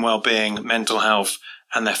their own well-being, mental health,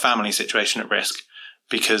 and their family situation at risk,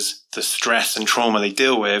 because the stress and trauma they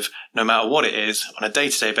deal with, no matter what it is, on a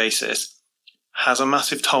day-to-day basis, has a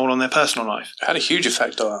massive toll on their personal life. It had a huge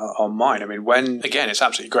effect on mine. I mean, again, it's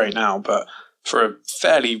absolutely great now, but for a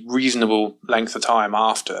fairly reasonable length of time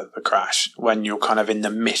after the crash, when you're kind of in the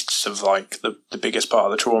midst of like the biggest part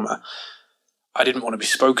of the trauma, I didn't want to be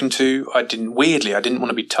spoken to. I didn't want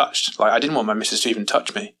to be touched. Like, I didn't want my missus to even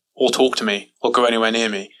touch me or talk to me or go anywhere near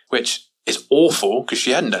me, which is awful because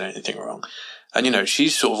she hadn't done anything wrong. And,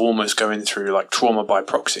 she's sort of almost going through like trauma by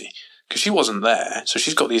proxy because she wasn't there. So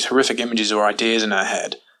she's got these horrific images or ideas in her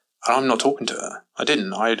head, and I'm not talking to her. I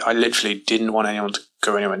didn't. I literally didn't want anyone to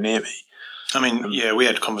go anywhere near me. I mean, we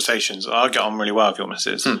had conversations. I get on really well with your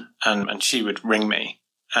missus, and she would ring me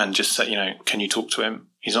and just say, can you talk to him?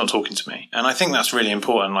 He's not talking to me. And I think that's really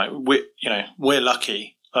important. Like, we're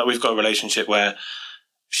lucky. Like, we've got a relationship where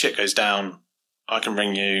shit goes down. I can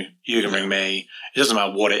ring you. You can ring me. It doesn't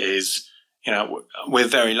matter what it is. We're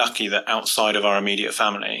very lucky that outside of our immediate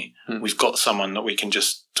family, we've got someone that we can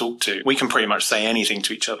just talk to. We can pretty much say anything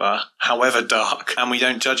to each other, however dark, and we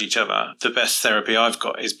don't judge each other. The best therapy I've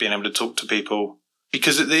got is being able to talk to people,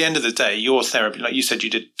 because at the end of the day, your therapy, like you said, you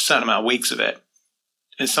did a certain amount of weeks of it.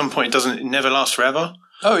 At some point, it never lasts forever.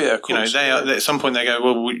 Oh yeah, of course. At some point they go,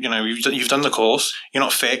 well, you've done the course, you're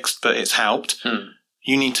not fixed, but it's helped.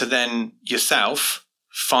 You need to then yourself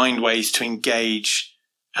find ways to engage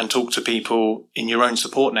and talk to people in your own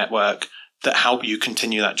support network that help you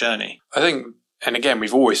continue that journey. I think, and again,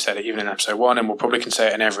 we've always said it, even in episode 1, and we'll probably can say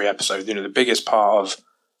it in every episode, the biggest part of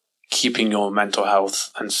keeping your mental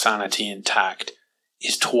health and sanity intact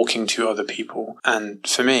is talking to other people. And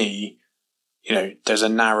for me, there's a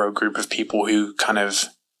narrow group of people who kind of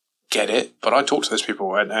get it, but I talk to those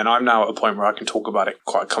people, and I'm now at a point where I can talk about it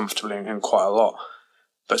quite comfortably and quite a lot.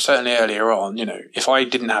 But certainly earlier on, if I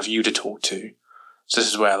didn't have you to talk to, so this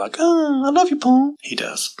is where I love you, Paul. He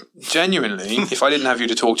does. Genuinely, if I didn't have you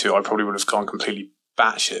to talk to, I probably would have gone completely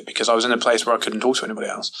batshit, because I was in a place where I couldn't talk to anybody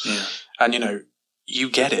else. Yeah. And, you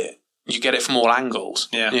get it. You get it from all angles.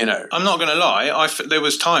 Yeah. I'm not going to lie. There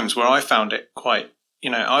was times where I found it quite,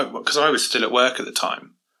 because I was still at work at the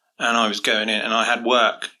time, and I was going in and I had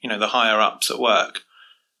work, the higher ups at work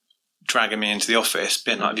dragging me into the office,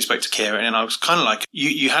 being like, you spoke to Kieran, and I was kind of like,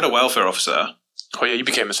 you had a welfare officer. Oh yeah, you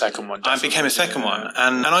became a second one. Definitely. I became a second one,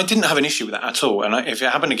 and I didn't have an issue with that at all. And if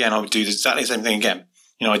it happened again, I would do exactly the same thing again.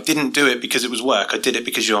 I didn't do it because it was work. I did it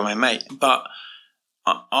because you're my mate. But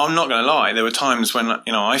I'm not going to lie. There were times when,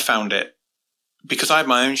 I found it, because I had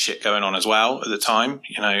my own shit going on as well at the time,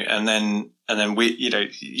 and then we,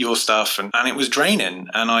 your stuff, and it was draining.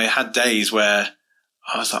 And I had days where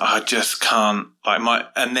I was like, I just can't,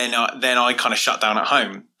 and then I kind of shut down at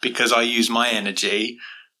home, because I use my energy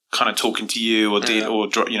kind of talking to you or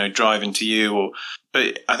driving to you.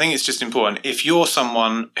 But I think it's just important. If you're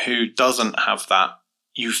someone who doesn't have that,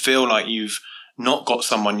 you feel like you've not got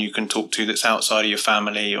someone you can talk to that's outside of your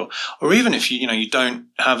family, or even if you don't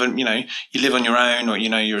have you live on your own, or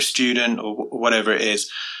you're a student or whatever it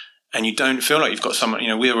is, and you don't feel like you've got someone.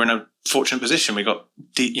 We were in a fortunate position. We got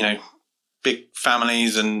big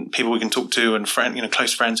families and people we can talk to, and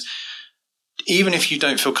close friends. Even if you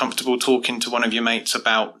don't feel comfortable talking to one of your mates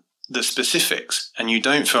about the specifics, and you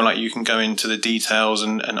don't feel like you can go into the details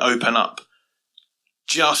and open up,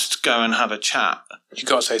 just go and have a chat. You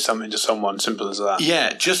got to say something to someone, simple as that.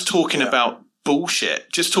 Yeah, just talking about bullshit,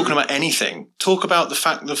 just talking about anything. Talk about the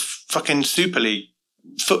fact the fucking Super League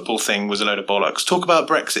football thing was a load of bollocks. Talk about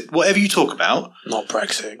Brexit. Whatever you talk about. Not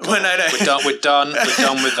Brexit. Well, no. We're done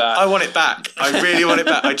with that. I want it back. I really want it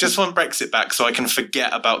back. I just want Brexit back so I can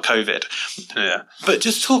forget about COVID. Yeah. But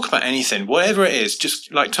just talk about anything, whatever it is.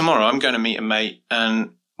 Just like tomorrow, I'm going to meet a mate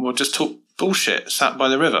and we'll just talk bullshit sat by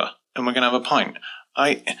the river, and we're going to have a pint.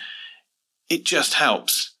 It just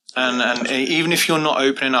helps. And even if you're not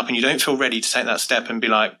opening up and you don't feel ready to take that step and be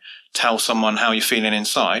like, tell someone how you're feeling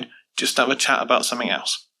inside, just have a chat about something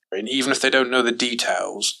else. And even if they don't know the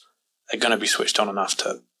details, they're going to be switched on enough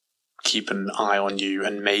to keep an eye on you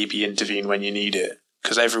and maybe intervene when you need it.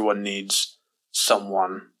 Because everyone needs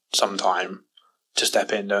someone sometime to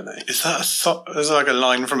step in, don't they? Is that is like a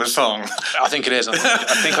line from a song? I think it is. I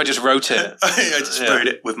think I just wrote it. I just wrote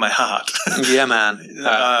it with my heart. Yeah, man.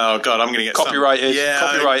 Oh God, I'm going to get copyrighted.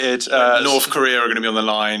 Copyrighted. North Korea are going to be on the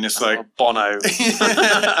line. It's like Bono.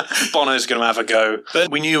 Bono's going to have a go.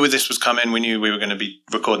 But we knew this was coming. We knew we were going to be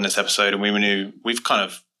recording this episode, and we knew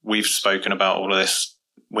we've spoken about all of this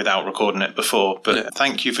without recording it before. But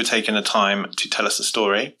thank you for taking the time to tell us the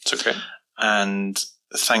story. It's okay. And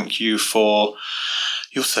thank you for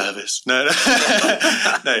your service. No,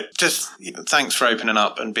 just thanks for opening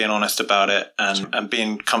up and being honest about it and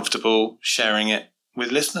being comfortable sharing it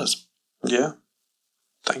with listeners. Yeah.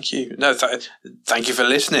 Thank you. No, thank you for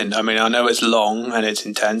listening. I mean, I know it's long and it's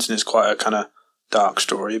intense and it's quite a kind of dark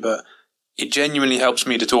story, but it genuinely helps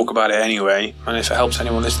me to talk about it anyway. And if it helps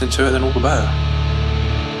anyone listening to it, then all the better.